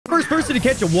first person to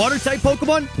catch a water-type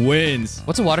Pokemon wins.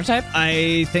 What's a water type?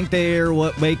 I think they're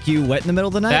what make you wet in the middle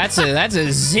of the night. That's a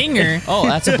zinger. Oh,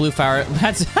 that's a blue flower.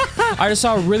 That's I just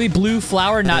saw a really blue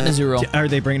flower, not Nezuro. Are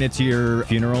they bringing it to your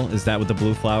funeral? Is that what the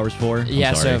blue flower's for?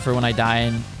 Yeah, so for when I die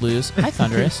and lose. Hi,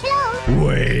 Thundurus.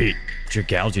 Wait.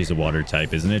 Dragalge's a water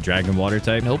type, isn't it? Dragon water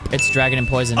type? Nope, it's dragon and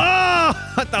poison. Oh,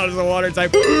 I thought it was a water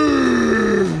type.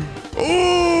 Ooh.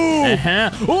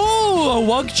 Ooh, a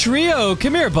Wug Trio.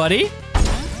 Come here, buddy.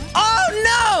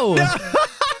 Oh,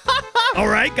 no. All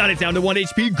right, got it down to 1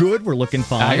 HP. Good, we're looking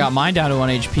fine. I got mine down to 1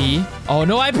 HP. Oh,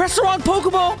 no, I pressed the wrong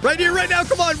Pokeball. Right here, right now.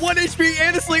 Come on, 1 HP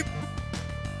and asleep.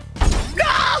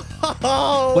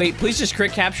 No! Wait, please just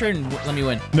crit capture and let me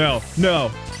win. No.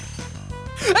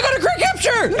 I got a crit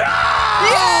capture! No!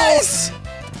 Yes!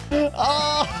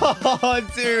 Oh,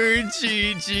 dude,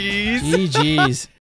 GG's. GG's.